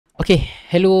Okay,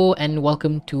 hello and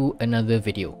welcome to another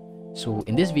video. So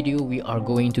in this video, we are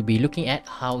going to be looking at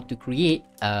how to create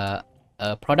a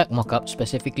product mockup,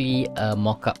 specifically a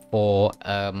mockup for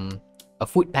a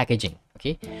food packaging.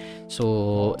 Okay,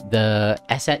 so the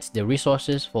assets, the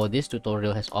resources for this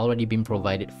tutorial has already been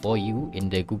provided for you in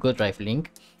the Google Drive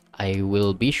link. I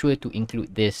will be sure to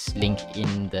include this link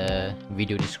in the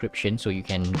video description so you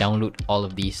can download all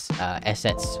of these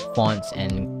assets, fonts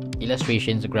and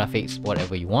illustrations, graphics,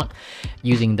 whatever you want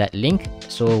using that link.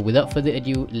 So without further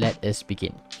ado, let us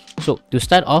begin. So to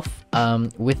start off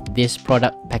with this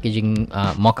product packaging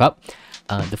mockup,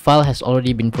 the file has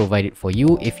already been provided for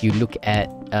you. If you look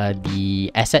at the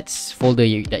assets folder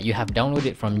that you have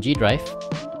downloaded from G Drive,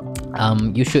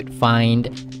 you should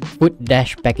find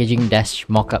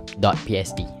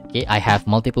food-packaging-mockup.psd. Okay, I have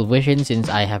multiple versions since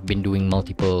I have been doing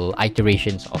multiple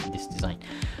iterations of this design.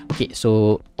 Okay,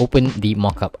 so open the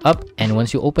mockup up, and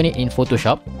once you open it in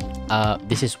Photoshop,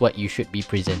 this is what you should be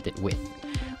presented with.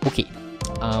 Okay,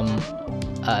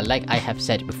 like I have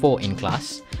said before in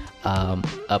class,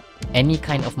 any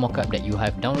kind of mockup that you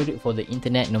have downloaded for the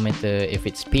internet, no matter if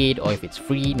it's paid or if it's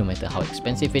free, no matter how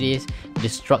expensive it is, the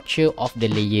structure of the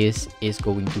layers is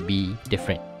going to be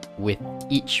different with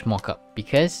each mockup,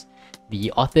 because the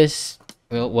authors,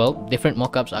 different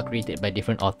mockups are created by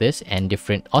different authors, and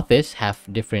different authors have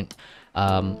different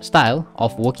style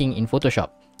of working in Photoshop.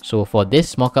 So for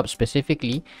this mockup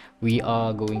specifically, we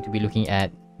are going to be looking at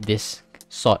this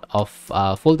sort of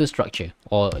folder structure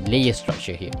or layer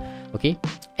structure here. Okay,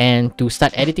 and to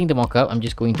start editing the mockup, I'm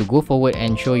just going to go forward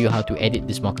and show you how to edit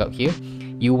this mockup here.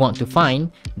 You want to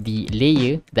find the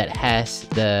layer that has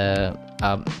the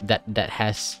that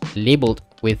has labeled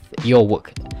with your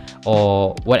work,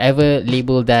 or whatever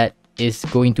label that is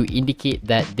going to indicate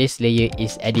that this layer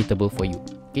is editable for you.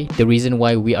 Okay, the reason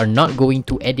why we are not going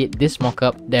to edit this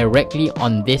mockup directly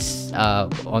on this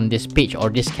page or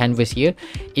this canvas here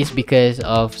is because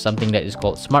of something that is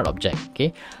called Smart Object.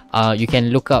 Okay, you can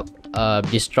look up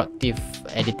destructive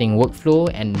editing workflow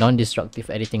and non-destructive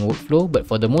editing workflow, but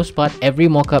for the most part, every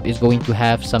mockup is going to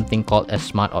have something called a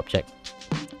Smart Object.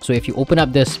 So if you open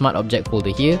up the Smart Object folder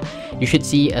here, you should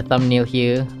see a thumbnail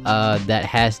here that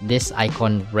has this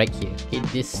icon right here. Okay,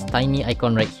 this tiny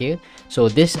icon right here. So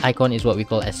this icon is what we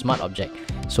call a Smart Object.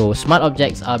 So Smart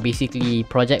Objects are basically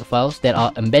project files that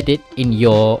are embedded in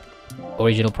your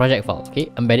original project file.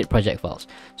 Okay, embedded project files.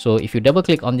 So if you double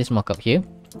click on this mockup here,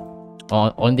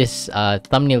 on this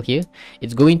thumbnail here,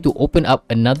 it's going to open up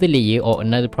another layer or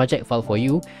another project file for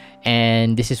you,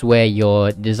 and this is where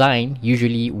your design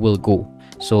usually will go.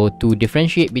 So to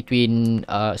differentiate between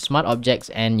Smart Objects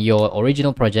and your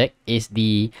original project is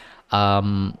the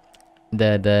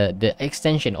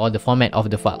extension or the format of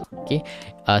the file. Okay,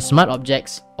 Smart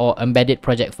Objects or embedded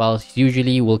project files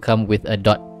usually will come with a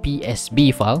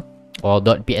 .psb file or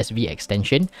 .psb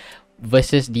extension,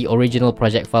 versus the original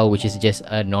project file, which is just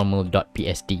a normal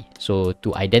 .psd. So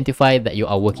to identify that you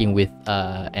are working with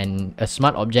a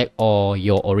Smart Object or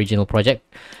your original project,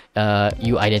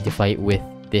 you identify it with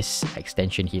this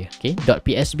extension here. Okay,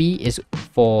 .psb is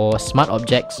for Smart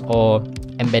Objects or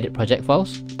embedded project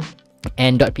files,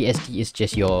 and .psd is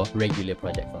just your regular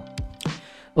project file.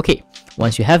 Okay,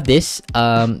 once you have this,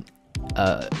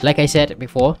 like I said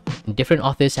before, different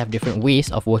authors have different ways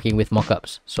of working with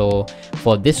mockups. So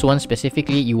for this one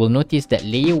specifically, you will notice that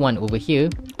layer 1 over here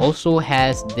also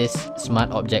has this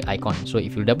Smart Object icon. So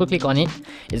if you double click on it,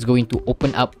 it's going to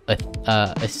open up a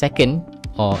second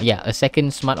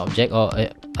Smart Object, or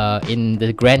in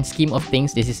the grand scheme of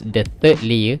things, this is the third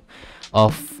layer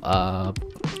of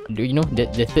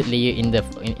the third layer in the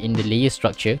layer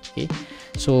structure. Okay,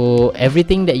 so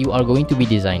everything that you are going to be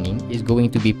designing is going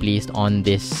to be placed on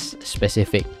this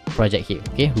specific project here.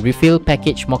 Okay, refill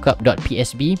package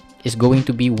mockup.psb is going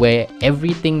to be where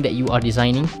everything that you are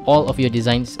designing, all of your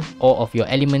designs, all of your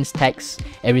elements, text,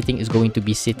 everything is going to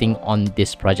be sitting on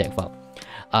this project file.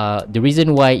 The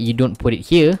reason why you don't put it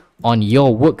here on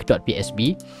your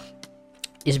work.psb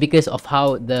is because of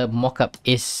how the mockup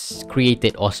is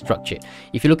created or structured.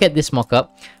 If you look at this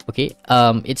mockup, okay,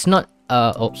 it's not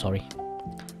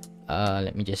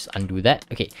let me just undo that.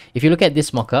 Okay, if you look at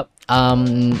this mockup,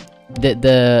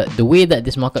 the way that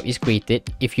this mockup is created,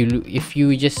 if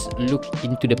you just look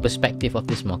into the perspective of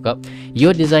this mockup,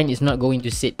 your design is not going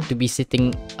to be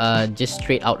sitting just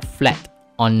straight out flat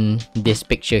on this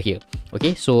picture here.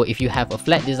 Okay, so if you have a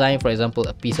flat design, for example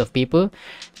a piece of paper,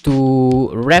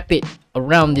 to wrap it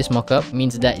around this mockup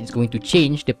means that it's going to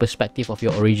change the perspective of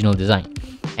your original design.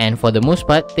 And for the most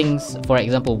part, things, for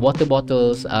example, water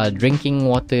bottles, drinking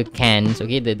water cans,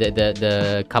 okay,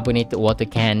 the carbonated water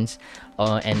cans,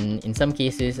 and in some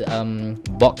cases,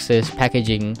 boxes,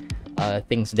 packaging,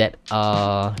 things that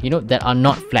are, you know, that are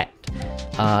not flat.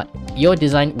 Your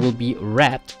design will be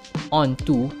wrapped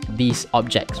onto these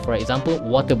objects. For example,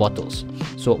 water bottles.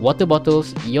 So water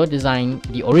bottles, your design,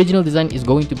 the original design is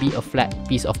going to be a flat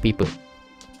piece of paper.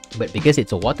 But because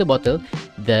it's a water bottle,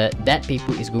 that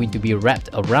paper is going to be wrapped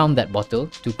around that bottle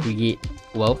to create,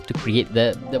 well, to create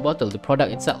the bottle, the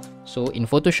product itself. So in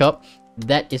Photoshop,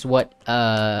 that is what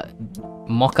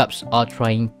mockups are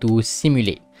trying to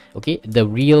simulate. Okay, the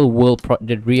real world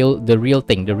the real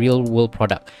world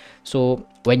product. So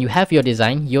when you have your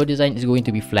design is going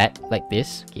to be flat like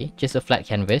this, okay, just a flat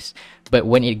canvas. But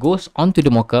when it goes onto the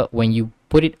mockup, when you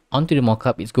put it onto the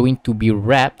mockup, it's going to be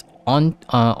wrapped on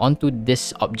onto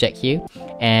this object here.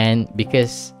 And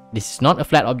because this is not a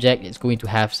flat object, it's going to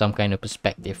have some kind of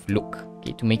perspective look,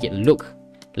 okay, to make it look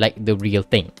like the real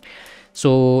thing.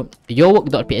 So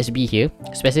yourwork.psb here,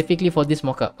 specifically for this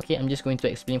mockup, okay, I'm just going to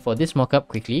explain for this mockup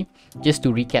quickly, just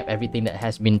to recap everything that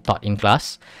has been taught in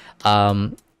class.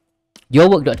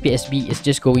 Yourwork.psb is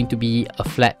just going to be a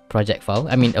flat project file.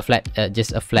 I mean, a flat,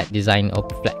 just a flat design or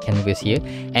flat canvas here,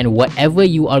 and whatever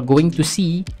you are going to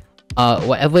see,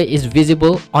 whatever is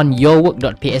visible on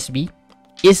yourwork.psb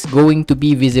is going to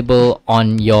be visible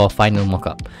on your final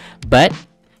mockup. But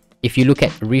if you look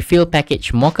at refill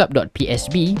package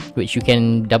mockup.psb, which you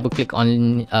can double click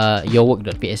on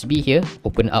yourwork.psb here,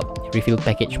 open up refill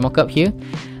package mockup here,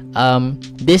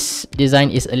 this design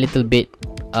is a little bit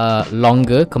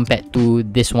longer compared to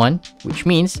this one, which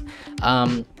means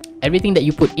everything that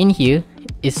you put in here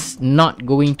is not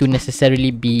going to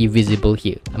necessarily be visible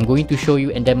here. I'm going to show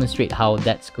you and demonstrate how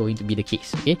that's going to be the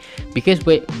case, okay?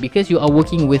 Because you are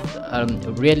working with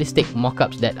realistic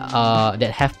mockups that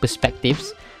have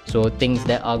perspectives. So things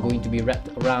that are going to be wrapped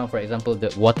around, for example,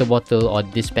 the water bottle or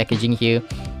this packaging here,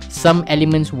 some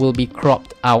elements will be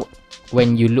cropped out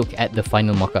when you look at the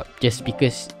final mockup, just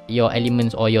because your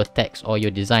elements or your text or your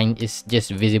design is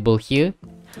just visible here.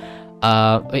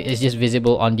 It's just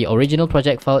visible on the original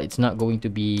project file. It's not going to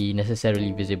be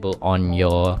necessarily visible on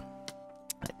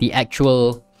the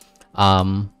actual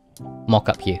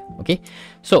mockup here, okay?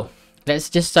 So let's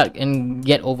just start and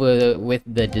get over with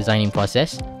the designing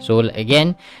process. So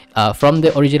again, from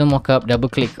the original mockup, double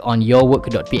click on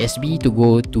yourwork.psb to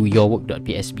go to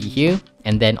yourwork.psb here,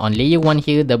 and then on layer 1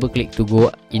 here, double click to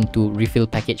go into refill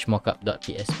package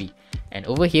mockup.psb. And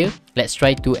over here, let's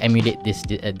try to emulate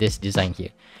this design here.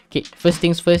 Okay, first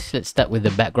things first, let's start with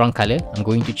the background color. I'm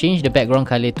going to change the background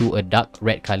color to a dark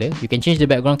red color. You can change the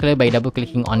background color by double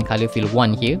clicking on color fill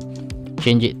 1 here.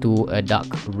 Change it to a dark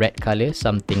red color,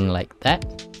 something like that,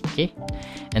 okay?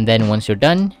 And then once you're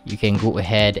done, you can go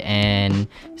ahead and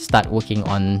start working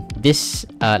on this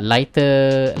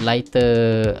lighter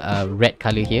red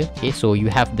color here, okay? So you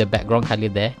have the background color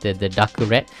there, the darker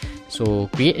red. So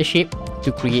create a shape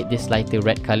to create this lighter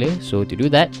red color. So to do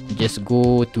that, just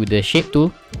go to the shape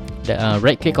tool,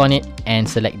 right click on it and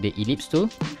select the ellipse tool,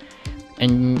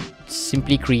 and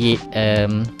simply create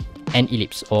an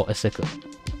ellipse or a circle.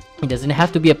 It doesn't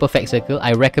have to be a perfect circle.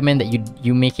 I recommend that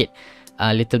you make it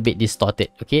a little bit distorted,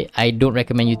 okay? I don't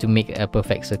recommend you to make a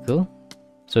perfect circle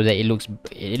so that it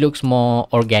looks more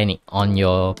organic on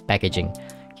your packaging,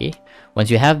 okay? Once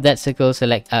you have that circle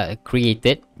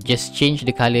created, just change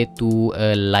the color to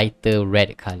a lighter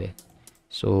red color.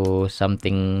 So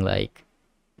something like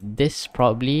this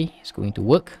probably is going to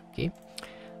work, okay?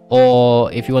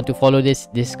 Or if you want to follow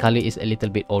this color is a little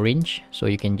bit orange, so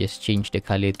you can just change the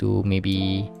color to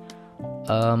maybe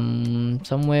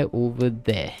somewhere over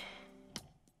there,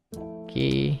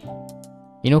 okay?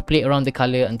 You know, play around the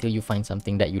color until you find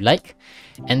something that you like,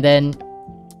 and then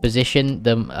position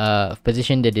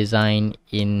the design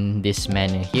in this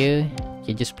manner here.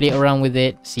 Okay, just play around with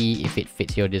it, see if it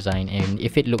fits your design and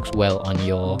if it looks well on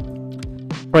your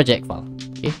project file,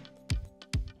 okay?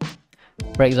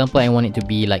 For example, I want it to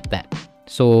be like that.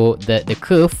 So the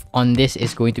curve on this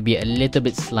is going to be a little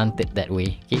bit slanted that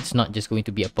way, okay? It's not just going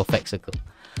to be a perfect circle.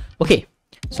 Okay,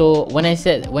 so when I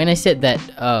said that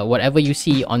whatever you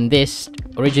see on this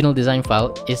original design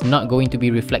file is not going to be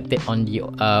reflected on the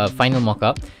final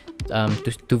mockup,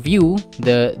 to view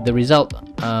the result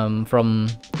from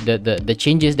the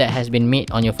changes that has been made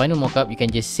on your final mockup, you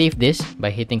can just save this by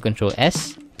hitting Ctrl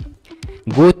S,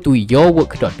 go to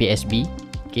yourwork.psb,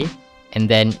 okay? And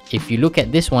then if you look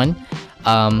at this one,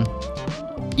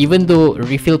 even though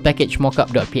refill package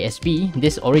mockup.psb,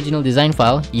 this original design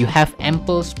file, you have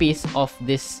ample space of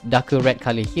this darker red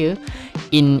color here.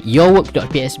 In your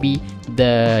work.psb,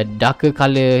 the darker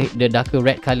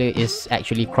red color is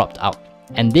actually cropped out,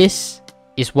 and this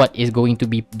is what is going to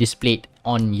be displayed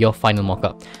on your final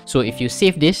mockup. So if you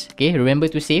save this, okay, remember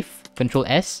to save, Control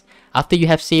S. After you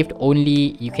have saved,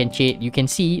 only you can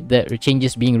see the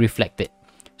changes being reflected.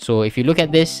 So if you look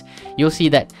at this, you'll see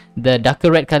that the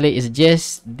darker red color is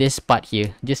just this part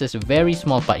here, just a very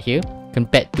small part here,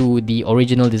 compared to the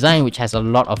original design, which has a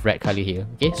lot of red color here.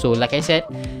 Okay, so like I said,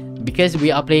 because we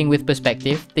are playing with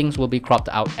perspective, things will be cropped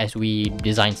out as we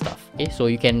design stuff. Okay, so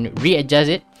you can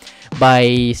readjust it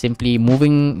by simply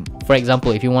moving. For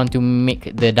example, if you want to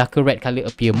make the darker red color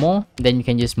appear more, then you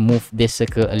can just move this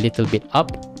circle a little bit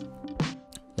up,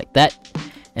 like that,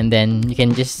 and then you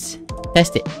can just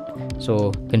test it.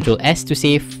 So Control S to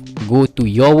save, go to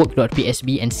your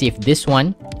work.psb and save this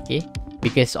one, okay,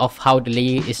 because of how the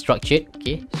layer is structured.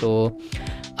 Okay, so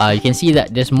you can see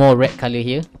that there's more red color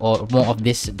here, or more of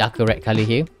this darker red color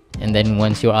here. And then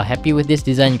once you are happy with this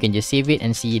design, you can just save it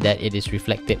and see that it is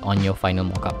reflected on your final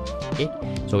mockup. Okay,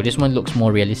 so this one looks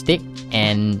more realistic,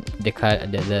 and because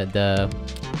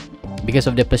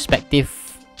of the perspective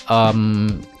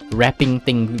wrapping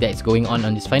thing that's going on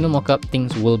this final mockup,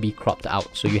 things will be cropped out.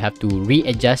 So you have to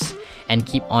readjust and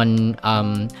keep on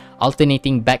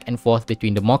alternating back and forth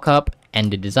between the mockup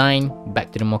and the design,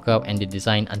 back to the mockup and the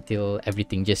design, until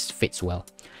everything just fits well.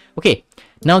 Okay,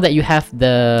 now that you have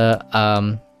the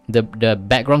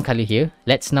background color here,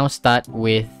 let's now start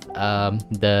with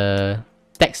the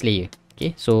text layer.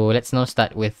 Okay, so let's now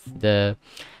start with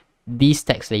these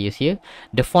text layers here.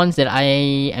 The fonts that I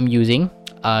am using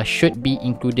should be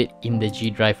included in the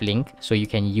G Drive link, so you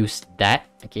can use that,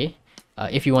 okay,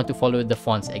 if you want to follow the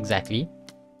fonts exactly.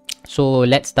 So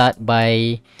let's start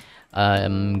by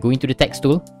going to the text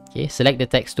tool. Okay, select the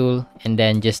text tool and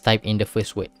then just type in the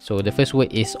first word. So the first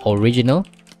word is original.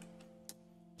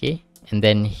 Okay, and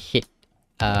then hit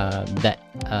that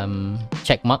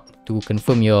check mark to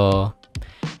confirm your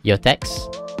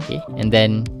text. Okay, and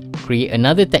then create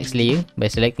another text layer by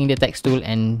selecting the text tool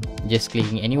and just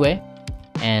clicking anywhere.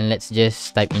 And let's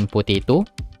just type in potato.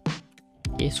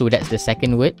 Okay, so that's the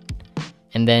second word.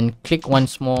 And then click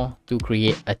once more to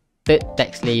create a third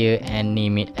text layer and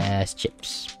name it as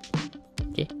chips.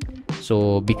 Okay,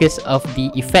 so because of the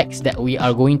effects that we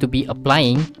are going to be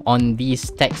applying on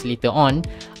these text later on,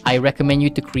 I recommend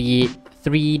you to create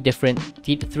three different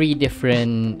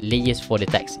layers for the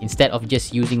text, instead of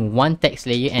just using one text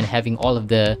layer and having all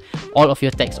of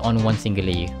your text on one single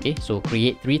layer. Okay, so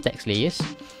create 3 text layers.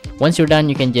 Once you're done,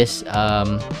 you can just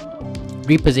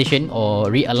reposition or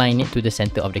realign it to the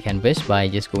center of the canvas by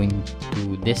just going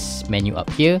to this menu up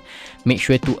here. Make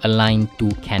sure to align to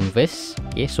canvas,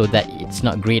 okay, so that it's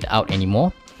not grayed out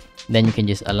anymore. Then you can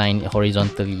just align it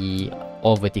horizontally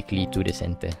or vertically to the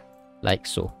center, like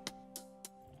so.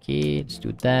 Okay, let's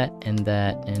do that and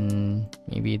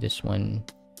maybe this one.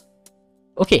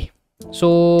 Okay,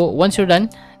 so once you're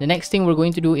done, the next thing we're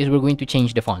going to do is we're going to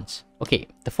change the fonts. Okay,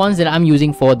 the fonts that I'm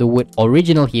using for the word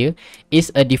original here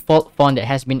is a default font that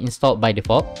has been installed by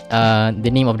default. The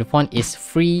name of the font is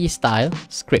Freestyle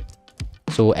Script.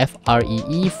 So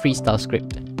FREE Freestyle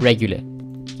Script regular.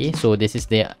 Okay, so this is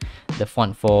the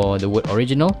font for the word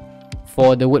original.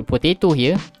 For the word potato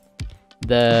here,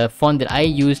 the font that I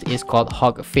used is called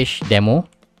Hogfish Demo.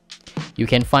 You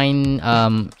can find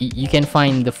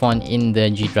the font in the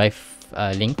G Drive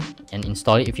link and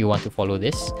install it if you want to follow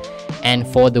this. And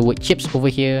for the word chips over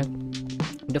here,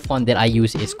 the font that I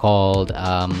use is called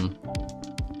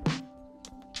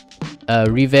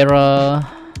Rivera.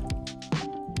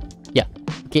 Yeah,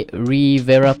 okay,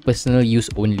 Rivera Personal Use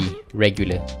Only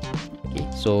regular. Okay,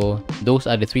 so those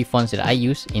are the 3 fonts that I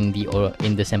use in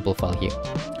the sample file here.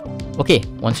 Okay,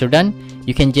 once you're done,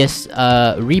 you can just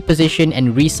reposition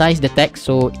and resize the text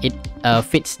so it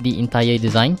fits the entire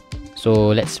design.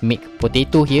 So let's make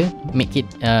potato here, make it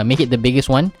the biggest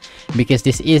one, because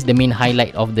this is the main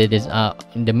highlight of this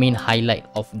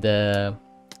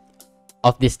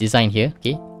design here.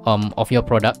 Okay, of your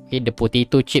product. Okay, the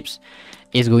potato chips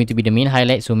is going to be the main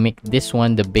highlight, so make this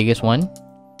one the biggest one.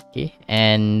 Okay,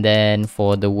 and then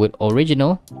for the word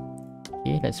original,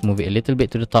 okay, let's move it a little bit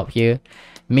to the top here.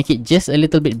 Make it just a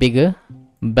little bit bigger,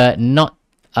 but not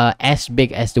as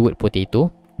big as the word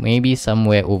potato. Maybe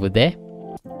somewhere over there.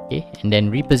 Okay, and then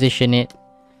reposition it.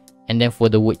 And then for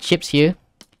the word chips here,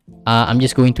 I'm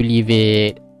just going to leave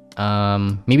it,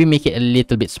 maybe make it a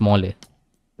little bit smaller.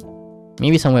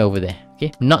 Maybe somewhere over there.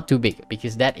 Okay, not too big,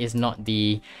 because that is not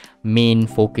the main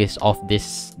focus of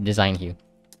this design here.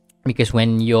 because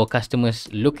when your customers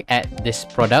look at this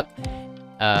product,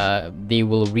 they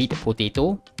will read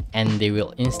potato and they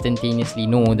will instantaneously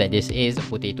know that this is a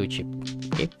potato chip.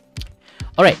 Okay.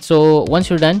 Alright, so once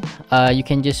you're done, you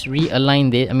can just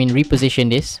reposition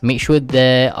this. Make sure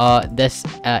there's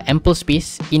ample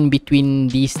space in between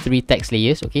these three text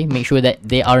layers. Okay, make sure that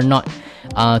they are not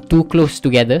too close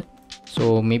together.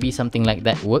 So maybe something like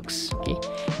that works. Okay,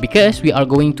 because we are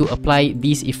going to apply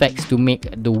these effects to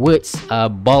make the words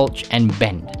bulge and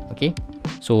bend. Okay,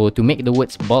 so to make the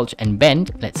words bulge and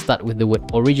bend, let's start with the word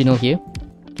original here.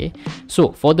 Okay,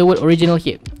 so for the word original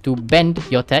here, to bend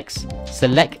your text,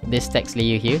 select this text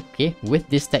layer here. Okay, with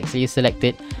this text layer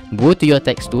selected, go to your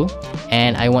text tool,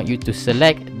 and I want you to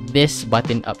select this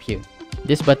button up here,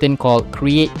 this button called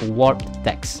create warped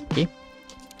text. Okay,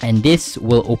 and this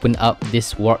will open up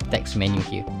this warped text menu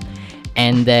here.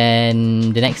 And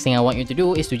then the next thing I want you to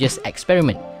do is to just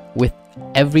experiment with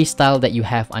every style that you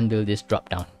have under this drop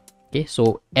down. Okay,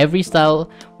 so every style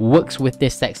works with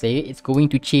this text layer. It's going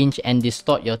to change and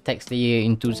distort your text layer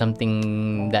into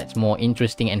something that's more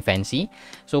interesting and fancy.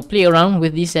 So play around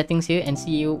with these settings here and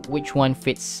see which one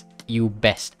fits you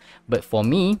best. But for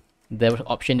me, the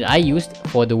option that I used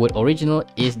for the word original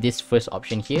is this first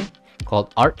option here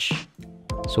called arch.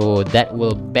 So that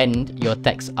will bend your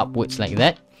text upwards like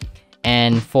that.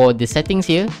 And for the settings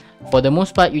here, for the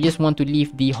most part, you just want to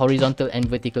leave the horizontal and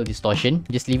vertical distortion.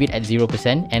 Just leave it at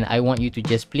 0%, and I want you to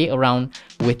just play around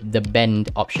with the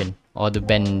bend option or the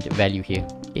bend value here.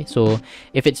 Okay, so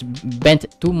if it's bent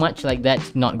too much like that,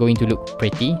 it's not going to look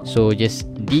pretty. So just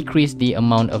decrease the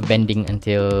amount of bending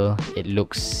until it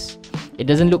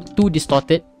doesn't look too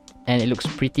distorted and it looks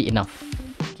pretty enough.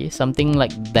 Okay, something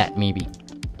like that maybe.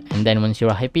 And then once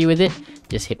you're happy with it,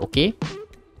 just hit OK.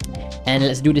 And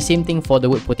let's do the same thing for the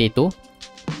word potato.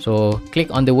 So click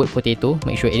on the word potato,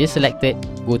 make sure it is selected,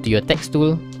 go to your text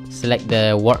tool, select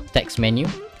the warp text menu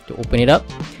to open it up,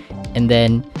 and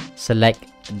then select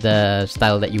the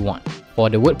style that you want. For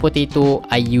the word potato,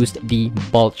 I used the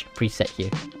bulge preset here,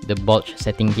 the bulge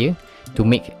setting here, to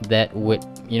make that word,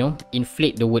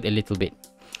 inflate the word a little bit.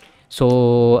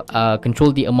 So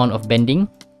control the amount of bending,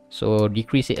 so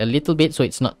decrease it a little bit so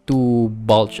it's not too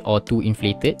bulge or too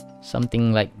inflated.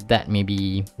 Something like that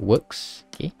maybe works.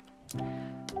 Okay.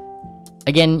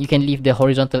 Again, you can leave the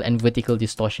horizontal and vertical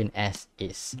distortion as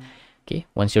is. Okay,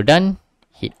 once you're done,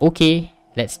 hit OK.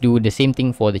 Let's do the same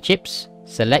thing for the chips.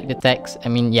 Select the text,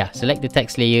 select the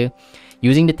text layer.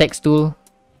 Using the text tool,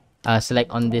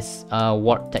 select on this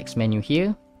warp text menu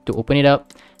here to open it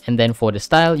up. And then for the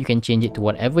style, you can change it to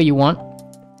whatever you want.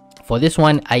 For this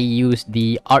one, I use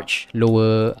the arch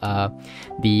lower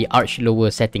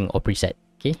setting or preset.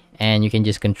 Okay, and you can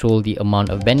just control the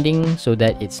amount of bending so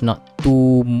that it's not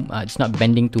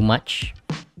bending too much,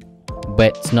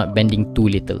 but it's not bending too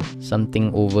little.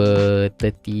 Something over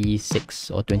 36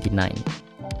 or 29.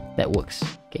 That works.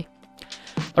 Okay.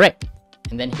 Alright.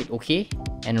 And then hit OK.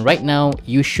 And right now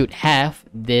you should have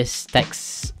this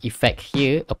text effect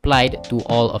here applied to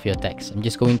all of your text. I'm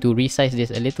just going to resize this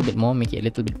a little bit more, make it a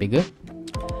little bit bigger.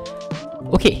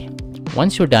 Okay.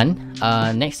 Once you're done,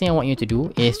 next thing I want you to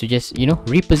do is to just,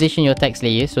 reposition your text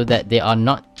layers so that they are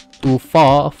not too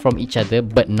far from each other,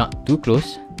 but not too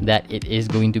close, that it is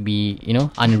going to be,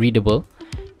 unreadable.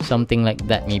 Something like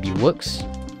that maybe works.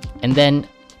 And then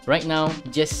right now,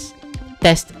 just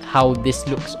test how this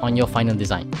looks on your final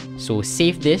design. So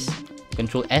save this,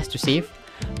 Control S to save,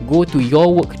 go to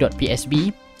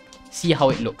yourwork.psb, see how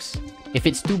it looks. If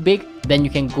it's too big, then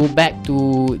you can go back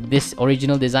to this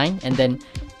original design and then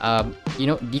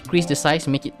decrease the size,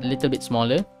 make it a little bit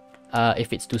smaller.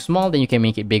 If it's too small, then you can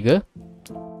make it bigger.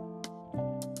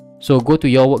 So go to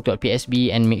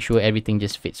yourwork.psb and make sure everything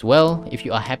just fits well. If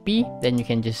you are happy, then you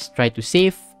can just try to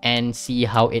save and see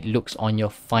how it looks on your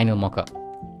final mockup.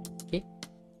 Okay.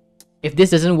 If this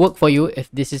doesn't work for you,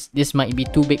 if this might be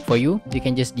too big for you, you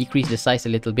can just decrease the size a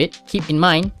little bit. Keep in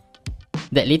mind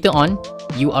that later on,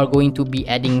 you are going to be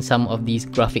adding some of these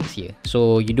graphics here.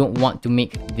 So you don't want to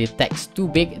make the text too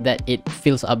big that it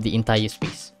fills up the entire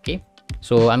space. Okay.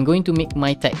 So I'm going to make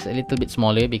my text a little bit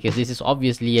smaller because this is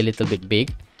obviously a little bit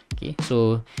big. Okay,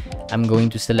 so I'm going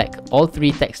to select all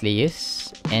three text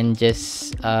layers and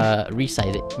just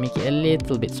resize it, make it a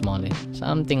little bit smaller,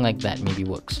 something like that maybe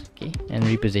works. Okay, and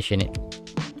reposition it.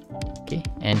 Okay,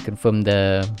 and confirm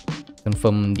the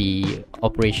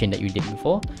operation that you did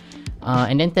before,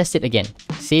 and then test it again.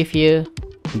 Save here,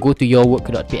 go to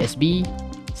yourwork.psb,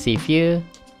 save here,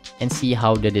 and see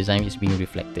how the design is being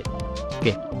reflected.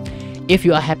 Okay, if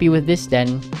you are happy with this,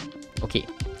 then okay.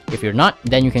 If you're not,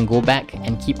 then you can go back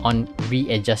and keep on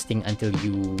readjusting until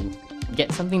you get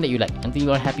something that you like, until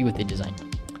you are happy with the design.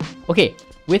 Okay,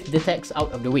 with the text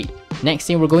out of the way, next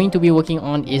thing we're going to be working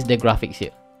on is the graphics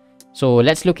here. So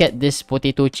let's look at this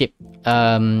potato chip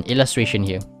illustration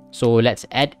here. So let's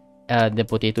add the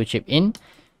potato chip in.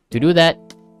 To do that,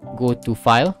 go to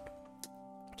File.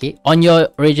 Okay, on your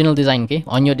original design, okay,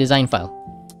 on your design file,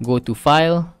 go to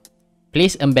File,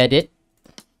 place Embedded,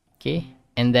 okay,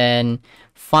 and then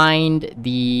find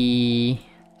the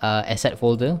asset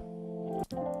folder,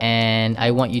 and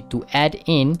I want you to add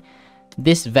in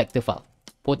this vector file,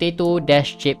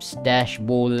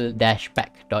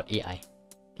 potato-chips-bowl-pack.ai.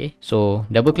 Okay, so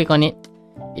double click on it.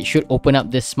 It should open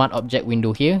up this smart object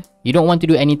window here. You don't want to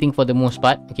do anything for the most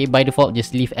part. Okay, by default,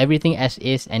 just leave everything as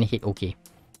is and hit OK.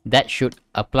 That should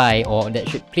apply, or that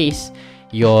should place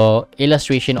your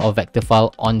illustration or vector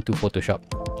file onto Photoshop.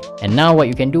 And now what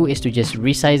you can do is to just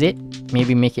resize it,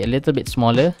 maybe make it a little bit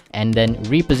smaller, and then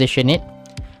reposition it.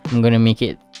 I'm gonna make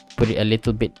it, put it a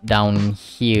little bit down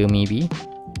here maybe.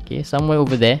 Okay, somewhere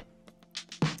over there.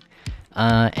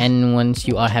 And once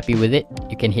you are happy with it,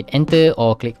 you can hit enter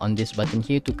or click on this button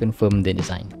here to confirm the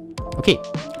design. Okay,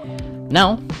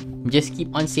 now just keep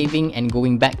on saving and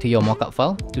going back to your mockup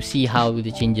file to see how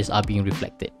the changes are being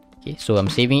reflected. Okay, so I'm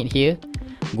saving it here.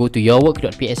 Go to your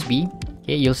work.psb.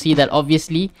 Okay, you'll see that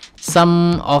obviously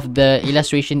some of the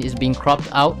illustration is being cropped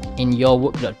out in your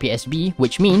work.psb,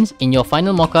 which means in your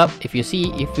final mockup, if you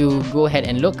go ahead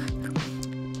and look,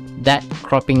 that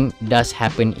cropping does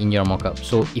happen in your mockup.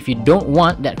 So if you don't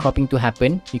want that cropping to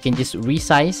happen, you can just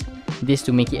resize this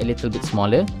to make it a little bit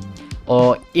smaller.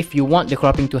 Or if you want the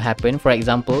cropping to happen, for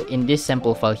example, in this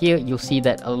sample file here, you'll see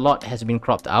that a lot has been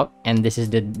cropped out, and this is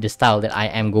the style that I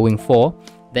am going for.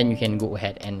 Then you can go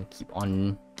ahead and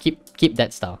keep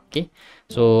that style. Okay,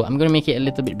 so I'm gonna make it a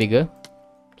little bit bigger.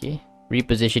 Okay,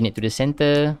 reposition it to the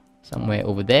center, somewhere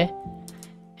over there,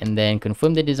 and then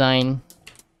confirm the design,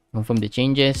 confirm the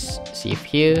changes, save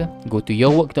here, go to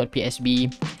your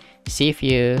work.psb, save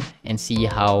here, and see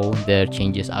how the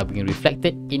changes are being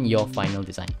reflected in your final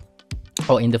design,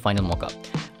 or in the final mockup.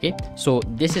 Okay, so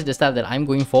this is the style that I'm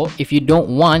going for. If you don't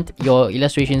want your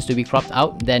illustrations to be cropped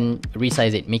out, then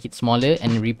resize it, make it smaller,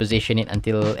 and reposition it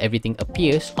until everything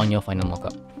appears on your final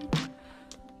mockup.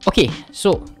 Okay,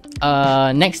 so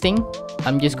next thing,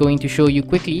 I'm just going to show you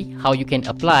quickly how you can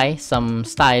apply some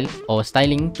style or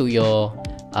styling to your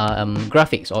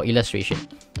graphics or illustration.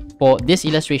 For this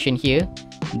illustration here,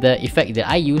 the effect that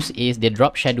I use is the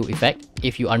drop shadow effect.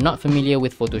 If you are not familiar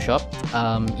with Photoshop,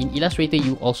 in Illustrator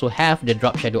you also have the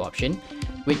drop shadow option,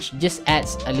 which just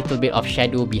adds a little bit of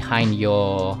shadow behind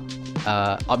your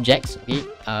objects, okay,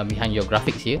 behind your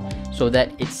graphics here, so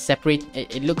that it's separate.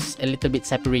 It looks a little bit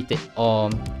separated, or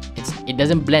it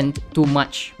doesn't blend too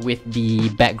much with the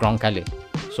background color.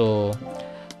 So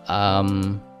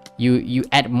you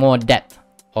add more depth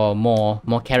or more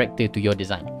character to your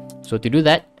design. So to do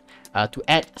that, to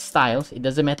add styles, it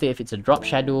doesn't matter if it's a drop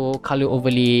shadow, color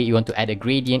overlay, you want to add a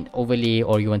gradient overlay,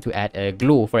 or you want to add a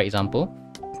glow, for example.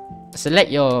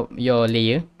 Select your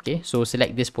layer. Okay, so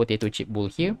select this potato chip bowl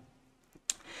here.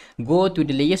 Go to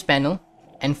the layers panel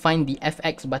and find the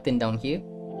FX button down here.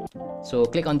 So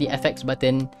click on the FX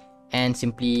button and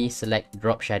simply select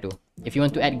drop shadow. If you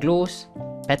want to add glows,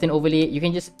 pattern overlay, you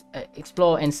can just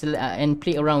explore and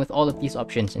play around with all of these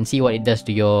options and see what it does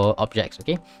to your objects.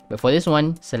 Okay, but for this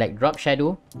one, select drop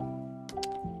shadow,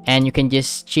 and you can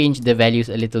just change the values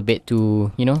a little bit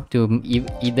to, you know, to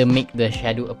either make the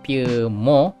shadow appear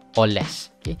more or less.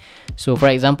 Okay, so for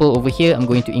example, over here I'm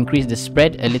going to increase the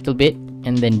spread a little bit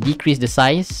and then decrease the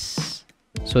size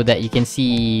so that you can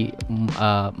see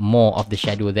more of the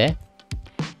shadow there,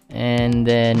 and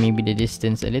then maybe the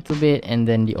distance a little bit, and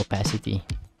then the opacity.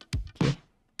 Okay,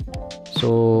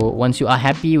 so once you are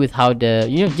happy with how the,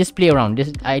 you know, just play around.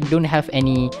 I don't have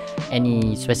any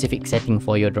specific setting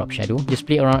for your drop shadow. Just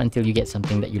play around until you get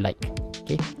something that you like.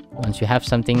 Okay, once you have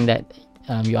something that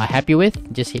you are happy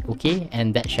with, just hit OK,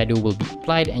 and that shadow will be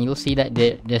applied, and you'll see that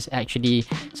there's actually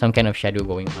some kind of shadow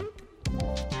going on.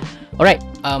 Alright,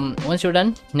 once you're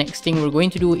done, next thing we're going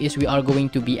to do is we are going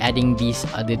to be adding these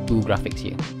other two graphics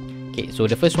here. Okay, so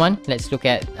the first one, let's look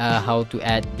at how to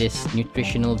add this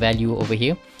nutritional value over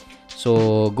here.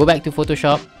 So go back to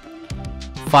Photoshop,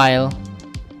 File,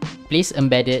 place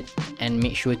Embedded, and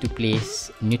make sure to place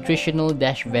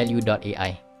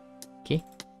nutritional-value.ai. Okay,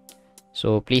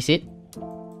 so place it,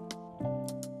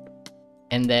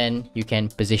 and then you can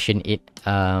position it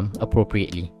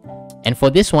appropriately. And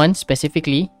for this one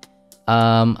specifically,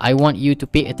 I want you to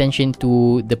pay attention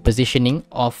to the positioning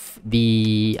of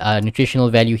the nutritional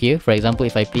value here. For example,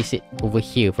 if I place it over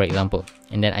here, for example,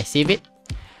 and then I save it,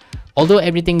 although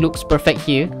everything looks perfect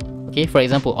here, Okay, for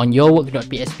example, on your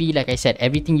work.psp, like I said,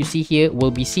 everything you see here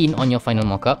will be seen on your final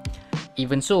mockup.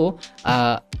 Even so,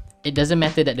 it doesn't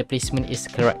matter that the placement is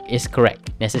correct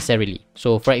necessarily.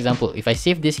 So for example, if I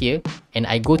save this here and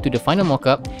I go to the final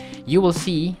mockup, you will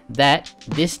see that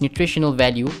this nutritional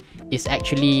value is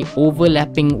actually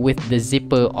overlapping with the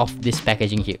zipper of this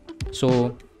packaging here.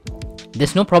 So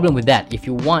there's no problem with that. If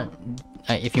you want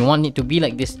it to be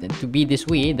like this, to be this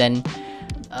way, then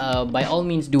by all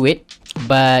means do it.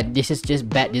 But this is just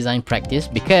bad design practice,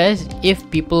 because if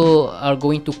people are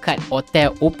going to cut or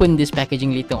tear open this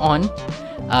packaging later on,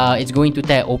 it's going to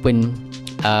tear open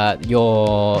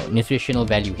your nutritional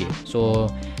value here. So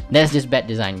that's just bad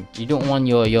design. You don't want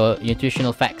your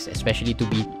nutritional facts especially to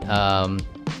be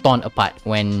torn apart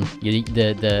when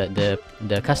the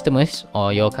customers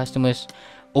or your customers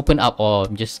open up or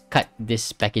just cut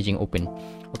this packaging open.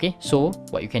 Okay, so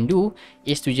what you can do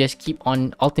is to just keep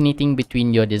on alternating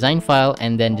between your design file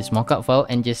and then this mockup file,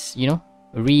 and just, you know,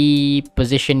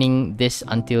 repositioning this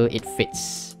until it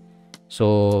fits.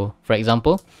 So for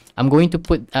example, I'm going to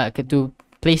put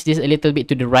place this a little bit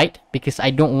to the right, because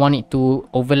I don't want it to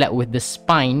overlap with the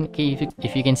spine. Okay,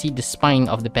 if you can see the spine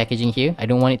of the packaging here, I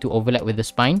don't want it to overlap with the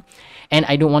spine, and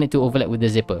I don't want it to overlap with the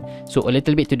zipper. So a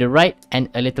little bit to the right and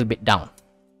a little bit down.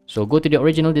 So go to the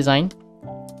original design,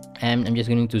 and I'm just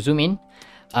going to zoom in.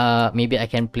 Maybe I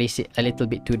can place it a little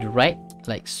bit to the right,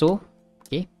 like so.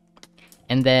 Okay,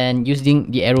 and then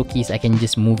using the arrow keys, I can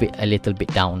just move it a little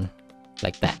bit down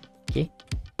like that. Okay,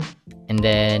 and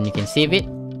then you can save it.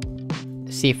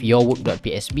 Save your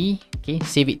work.psb. Okay,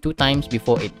 save it 2 times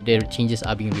before the changes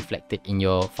are being reflected in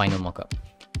your final mockup.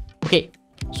 Okay,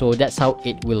 so that's how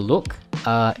it will look.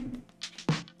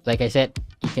 Like I said,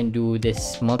 you can do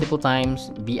this multiple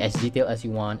times, be as detailed as you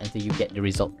want until you get the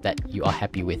result that you are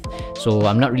happy with. So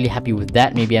I'm not really happy with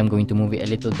that. Maybe I'm going to move it a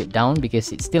little bit down,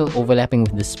 because it's still overlapping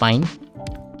with the spine.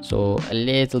 So a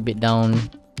little bit down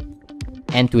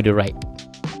and to the right.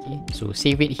 Okay, so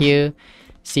save it here,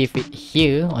 save it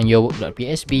here on your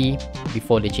work.psb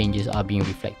before the changes are being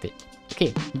reflected.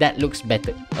 Okay, that looks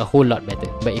better, a whole lot better.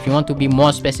 But if you want to be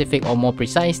more specific or more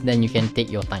precise, then you can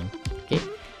take your time. Okay,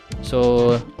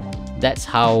 so that's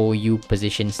how you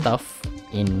position stuff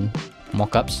in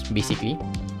mockups basically.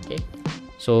 Okay,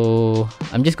 so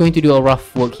I'm just going to do a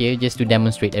rough work here just to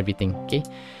demonstrate everything.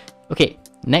 Okay,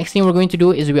 next thing we're going to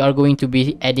do is we are going to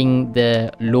be adding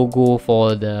the logo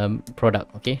for the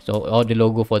product. Okay, so, or the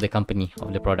logo for the company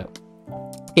of the product.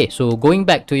 Okay, so going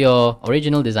back to your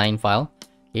original design file,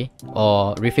 okay,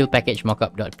 or refill package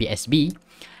mockup.psb,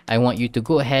 I want you to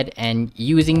go ahead and,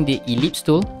 using the ellipse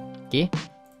tool, okay,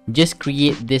 just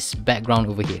create this background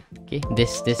over here. Okay,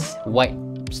 this white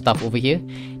stuff over here,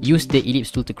 use the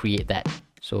ellipse tool to create that.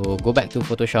 So go back to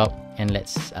Photoshop and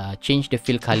let's change the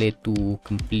fill color to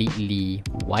completely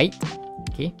white.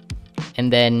 Okay,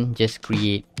 and then just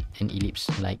create an ellipse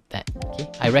like that. Okay,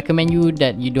 I recommend you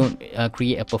that you don't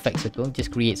create a perfect circle,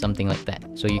 just create something like that,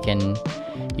 so you can,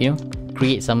 you know,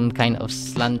 create some kind of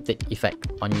slanted effect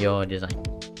on your design.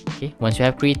 Okay, once you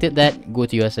have created that, go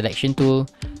to your selection tool,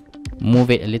 move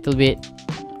it a little bit,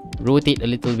 rotate a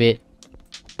little bit,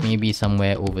 maybe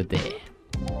somewhere over there.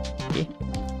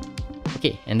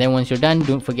 Okay, and then once you're done,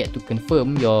 don't forget to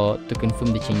confirm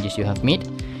the changes you have made.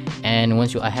 And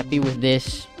once you are happy with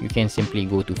this, you can simply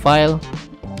go to File,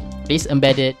 Place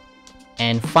Embedded,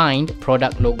 and find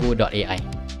Product Logo.ai.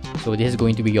 So this is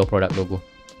going to be your product logo.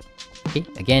 Okay,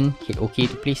 again, hit OK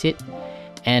to place it.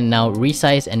 And now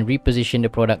resize and reposition the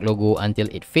product logo until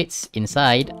it fits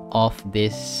inside of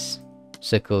this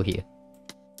circle here.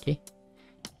 Okay,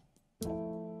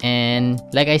 and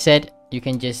like I said, you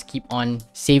can just keep on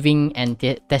saving and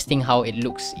testing how it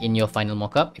looks in your final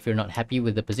mockup. If you're not happy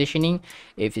with the positioning,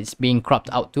 if it's being cropped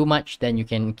out too much, then you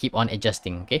can keep on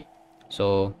adjusting. Okay,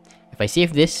 so if I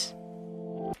save this,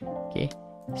 okay,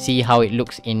 see how it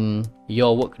looks in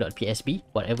your work.psb.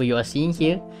 Whatever you are seeing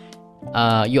here,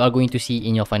 you are going to see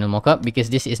in your final mockup, because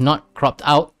this is not cropped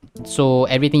out, so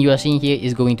everything you are seeing here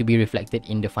is going to be reflected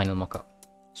in the final mockup.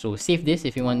 So save this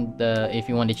if you want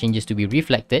the changes to be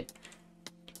reflected,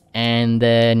 and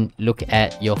then look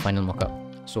at your final mockup.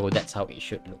 So that's how it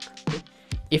should look. Okay?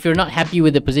 If you're not happy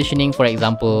with the positioning, for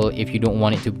example, if you don't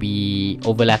want it to be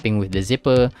overlapping with the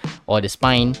zipper or the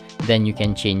spine, then you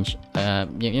can change,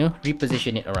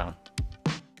 reposition it around.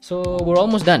 So we're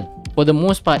almost done. For the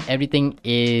most part, everything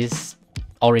is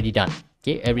already done.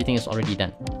 Okay, everything is already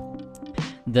done.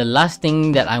 The last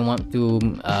thing that I want to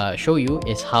show you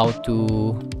is how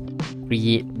to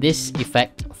create this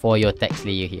effect for your text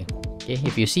layer here. Okay,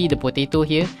 if you see the potato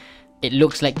here, it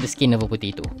looks like the skin of a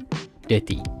potato.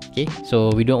 dirty. Okay,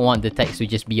 so we don't want the text to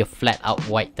just be a flat out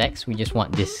white text. We just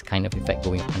want this kind of effect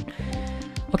going on.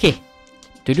 Okay,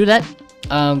 to do that,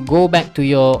 go back to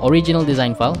your original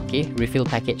design file. Okay, refill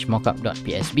package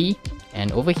mockup.psb,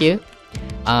 and over here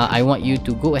I want you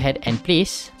to go ahead and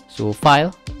place, so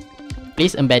file,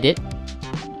 place embedded,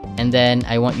 and then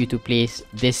I want you to place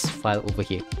this file over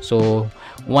here. So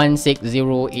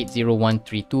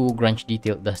 160800132 grunge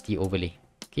detailed dusty overlay.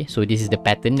 Okay, so this is the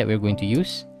pattern that we're going to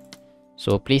use.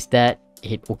 So place that,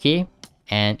 hit OK,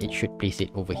 and it should place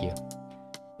it over here.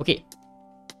 Okay,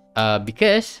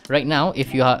 because right now,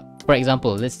 if you are, for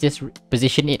example, let's just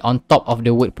position it on top of the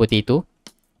word potato.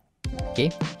 Okay,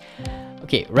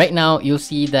 right now you'll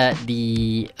see that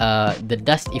the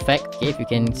dust effect, okay, if you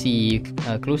can see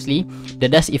closely, the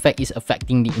dust effect is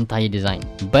affecting the entire design.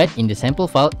 But in the sample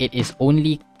file, it is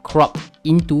only cropped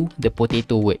into the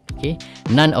potato word. Okay,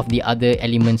 none of the other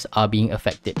elements are being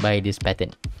affected by this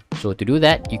pattern. So to do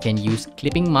that, you can use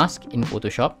clipping mask in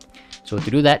Photoshop. So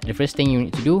to do that, the first thing you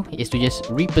need to do is to just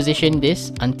reposition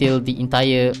this until the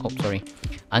entire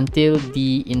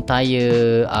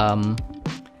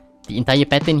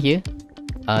pattern here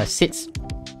sits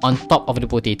on top of the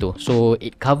potato. So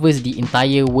it covers the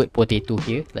entire word potato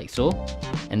here, like so.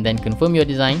 And then confirm your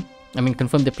design.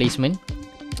 Confirm the placement.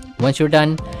 Once you're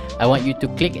done, I want you to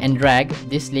click and drag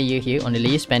this layer here on the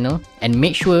layers panel, and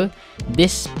make sure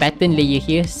this pattern layer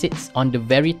here sits on the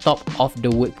very top of the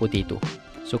word potato.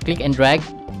 So click and drag,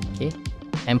 okay,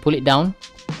 and pull it down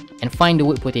and find the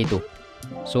word potato.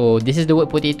 So this is the word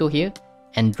potato here,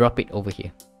 and drop it over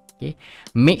here. Okay,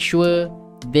 make sure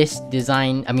this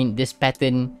design, this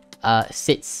pattern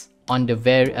sits on the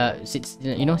very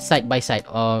side by side,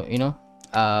 or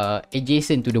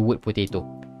adjacent to the word potato.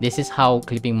 This is how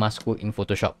clipping mask work in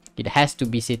Photoshop. It has to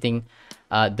be sitting,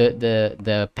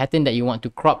 the pattern that you want to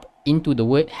crop into the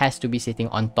word has to be sitting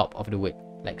on top of the word,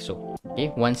 like so.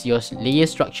 Okay, once your layer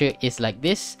structure is like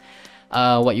this,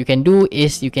 what you can do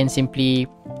is you can simply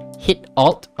hit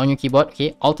Alt on your keyboard.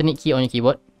 Okay, alternate key on your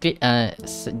keyboard. Click,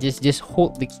 just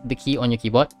hold the key on your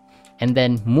keyboard, and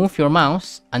then move your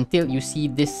mouse until you see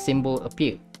this symbol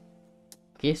appear.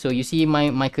 Okay, so you see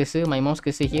my cursor, my mouse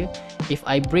cursor here. If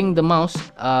I bring the mouse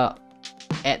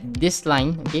at this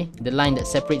line, okay, the line that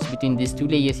separates between these two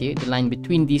layers here, the line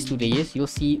between these two layers, you'll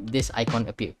see this icon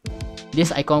appear.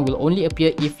 This icon will only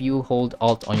appear if you hold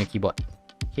Alt on your keyboard.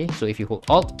 Okay, so if you hold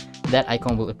Alt, that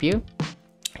icon will appear,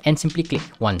 and simply click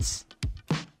once.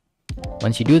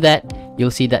 Once you do that,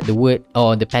 you'll see that the word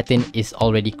or the pattern is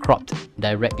already cropped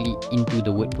directly into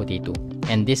the word potato,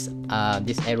 and this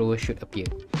arrow should appear.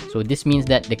 So this means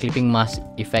that the clipping mask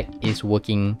effect is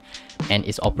working and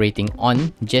is operating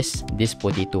on just this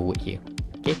potato word here.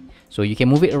 Okay, so you can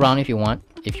move it around if you want.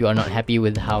 If you are not happy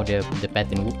with how the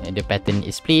pattern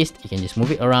is placed, you can just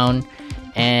move it around.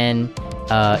 And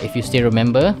if you still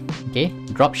remember, okay,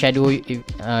 drop shadow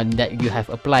that you have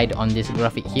applied on this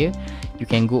graphic here, you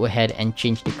can go ahead and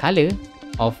change the color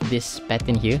of this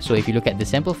pattern here. So if you look at the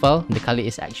sample file, the color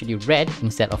is actually red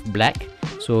instead of black.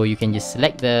 So you can just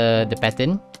select the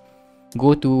pattern,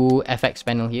 go to FX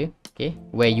panel here, okay,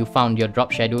 where you found your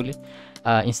drop shadow.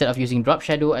 Instead of using drop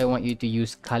shadow, I want you to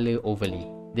use color overlay.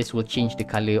 This will change the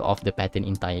color of the pattern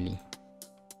entirely.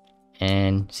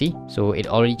 And see, so it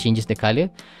already changes the color.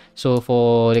 So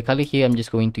for the color here, I'm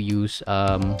just going to use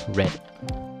red,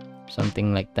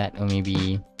 something like that, or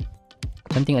maybe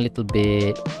something a little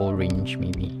bit orange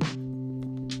maybe.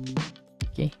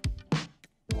 Okay,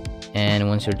 and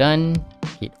once you're done,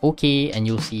 hit OK, and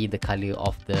you'll see the color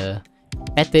of the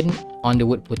pattern on the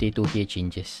word potato here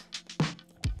changes.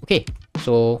 Okay,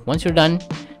 so once you're done,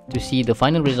 to see the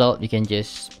final result, you can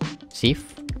just save.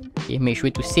 Okay, make sure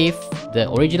to save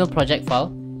the original project file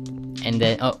and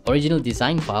the original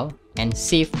design file, and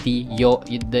save the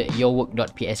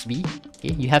yourwork.psb.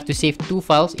 Okay, you have to save two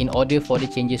files in order for the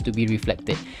changes to be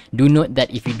reflected. Do note that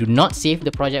if you do not save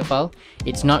the project file,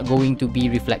 it's not going to be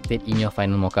reflected in your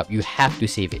final mockup. You have to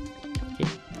save it. Okay,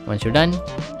 once you're done,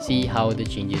 see how the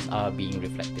changes are being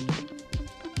reflected.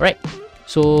 Alright,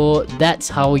 so that's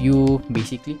how you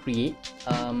basically create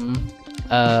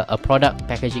a product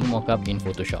packaging mockup in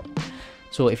Photoshop.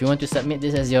 So if you want to submit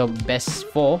this as your best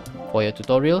for your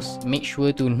tutorials, make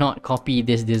sure to not copy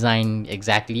this design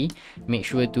exactly. Make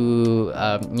sure to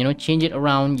change it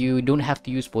around. You don't have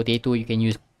to use potato. You can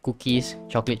use cookies,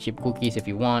 chocolate chip cookies if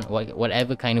you want,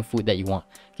 whatever kind of food that you want.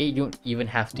 Okay, you don't even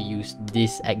have to use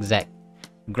this exact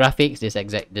graphics, this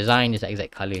exact design, this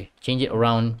exact color. Change it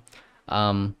around,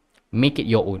 make it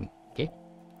your own. Okay,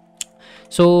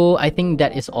 so I think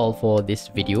that is all for this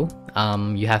video.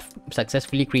 You have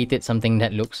successfully created something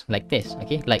that looks like this,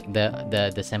 okay, like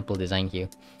the sample design here.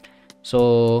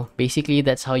 So basically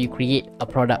that's how you create a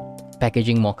product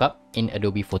packaging mockup in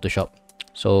Adobe Photoshop.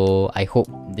 So I hope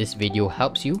this video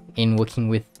helps you in working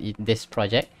with this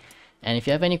project, and if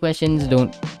you have any questions,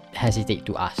 don't hesitate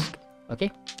to ask.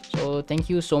 Okay, so thank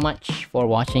you so much for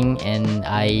watching, and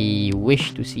I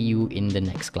wish to see you in the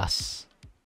next class.